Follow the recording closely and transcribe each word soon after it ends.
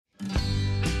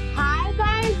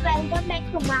welcome back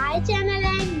to my channel,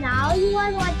 and now you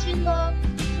are watching a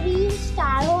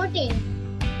 3-star hotel.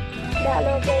 The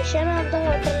location of the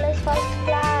hotel is first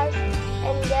class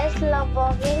and guests love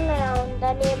walking around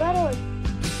the neighborhood.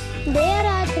 There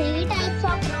are 3 types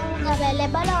of rooms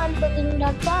available on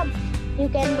booking.com. You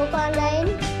can book online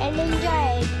and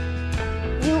enjoy it.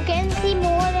 You can see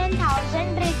more than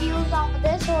 1,000 reviews of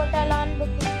this hotel on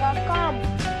booking.com.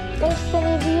 Its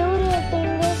review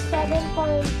rating is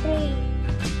 7.3,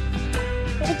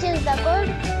 which is the good.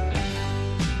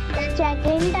 The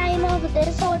check-in time of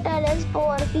this hotel is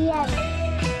 4 p.m.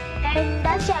 and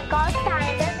the check-out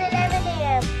time is 11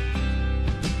 a.m.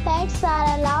 Pets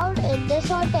are allowed in this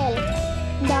hotel.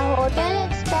 The hotel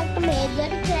accepts major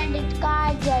credit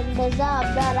cards and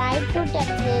reserves the right to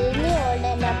temporarily hold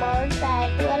an amount prior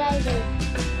to arrival.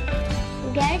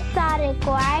 Guests are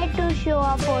required to show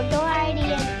a photo ID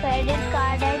and credit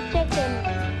card at check-in.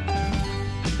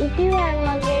 If you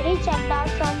have already checked out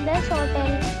from this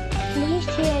hotel, please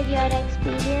share your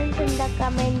experience in the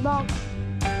comment box.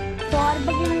 For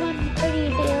booking or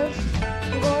details,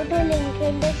 go to link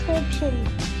in description.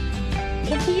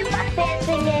 If you are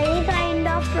facing any kind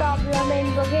of problem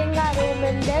in booking a room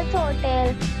in this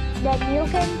hotel, then you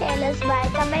can tell us by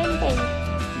commenting.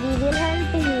 We will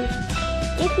help you.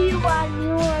 If you are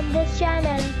new on this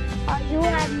channel or you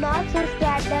have not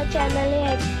subscribed the channel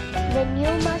yet, then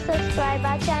you must subscribe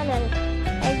our channel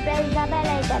and press the bell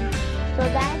icon so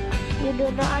that you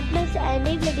do not miss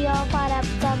any video of our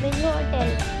upcoming hotel.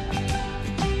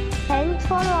 Thanks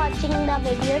for watching the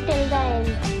video till the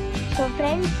end. So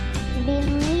friends, we'll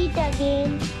meet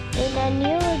again in a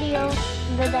new video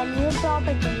with a new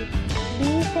property.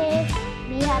 Be safe,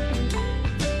 be happy.